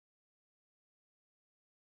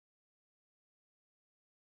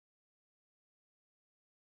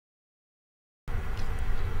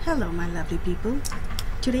Hello my lovely people.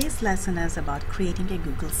 Today's lesson is about creating a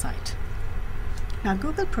Google site. Now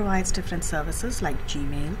Google provides different services like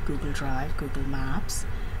Gmail, Google Drive, Google Maps,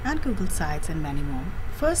 and Google Sites and many more.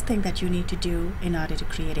 First thing that you need to do in order to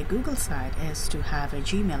create a Google site is to have a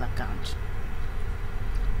Gmail account.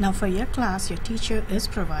 Now for your class, your teacher is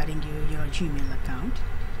providing you your Gmail account.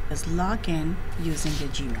 Just log in using your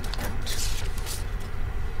Gmail account.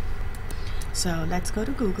 So let's go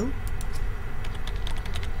to Google.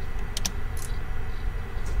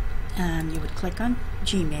 And you would click on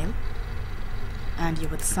Gmail and you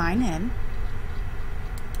would sign in.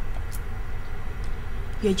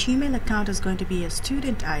 Your Gmail account is going to be a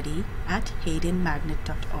student ID at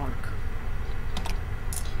haydenmagnet.org.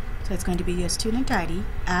 So it's going to be your student ID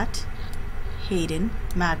at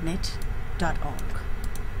haydenmagnet.org.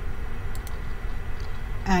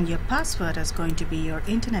 And your password is going to be your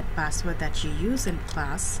internet password that you use in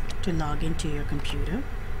class to log into your computer.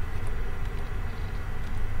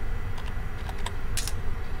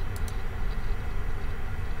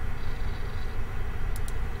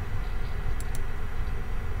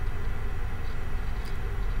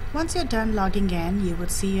 Once you're done logging in, you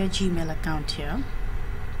would see your Gmail account here.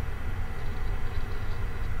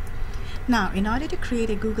 Now, in order to create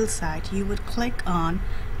a Google site, you would click on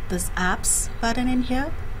this Apps button in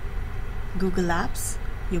here, Google Apps.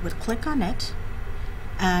 You would click on it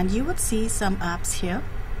and you would see some apps here.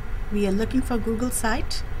 We are looking for Google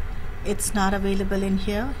site. It's not available in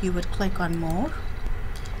here. You would click on More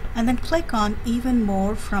and then click on Even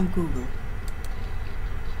More from Google.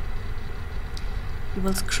 You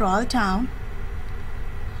will scroll down,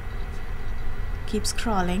 keep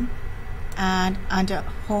scrolling, and under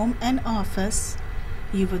Home and Office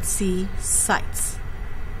you would see Sites.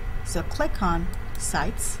 So click on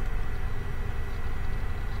Sites.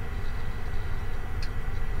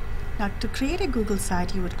 Now to create a Google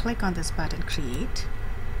site, you would click on this button, Create.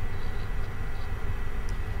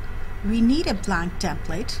 We need a blank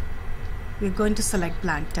template. We're going to select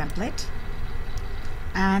blank template.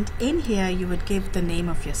 And in here you would give the name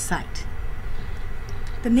of your site.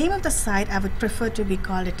 The name of the site, I would prefer to be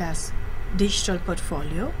called it as Digital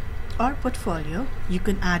Portfolio or Portfolio. You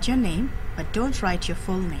can add your name, but don't write your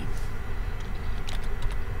full name.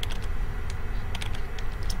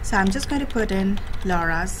 So I'm just going to put in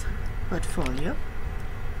Laura's Portfolio.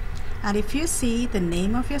 And if you see, the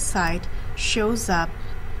name of your site shows up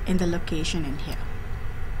in the location in here.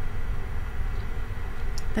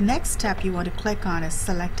 The next step you want to click on is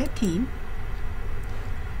Select a Theme.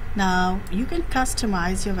 Now you can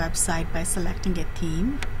customize your website by selecting a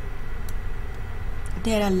theme.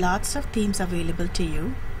 There are lots of themes available to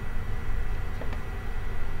you.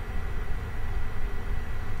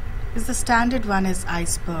 The standard one is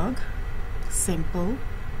Iceberg, Simple,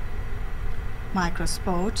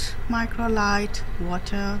 Microsport, Microlight,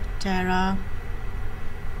 Water, Terra.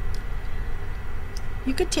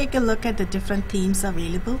 You could take a look at the different themes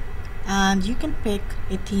available and you can pick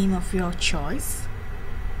a theme of your choice.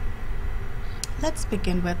 Let's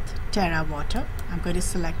begin with Terra Water. I'm going to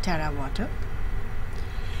select Terra Water.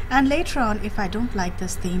 And later on, if I don't like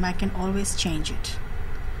this theme, I can always change it.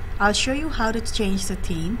 I'll show you how to change the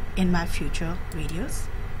theme in my future videos.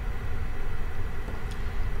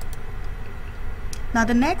 Now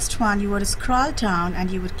the next one, you would scroll down and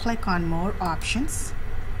you would click on More Options.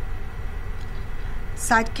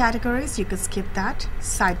 Site categories, you could skip that.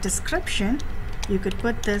 Site description, you could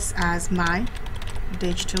put this as My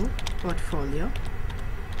Digital Portfolio.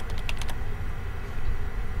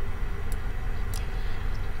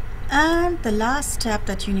 And the last step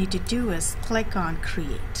that you need to do is click on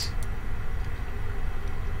Create.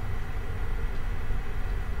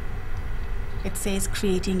 It says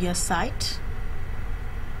creating your site.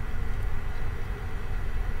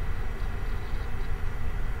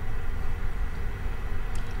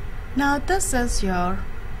 Now this is your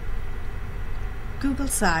Google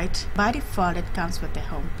site. By default it comes with a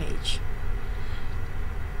home page.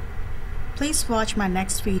 Please watch my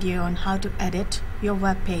next video on how to edit your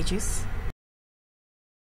web pages.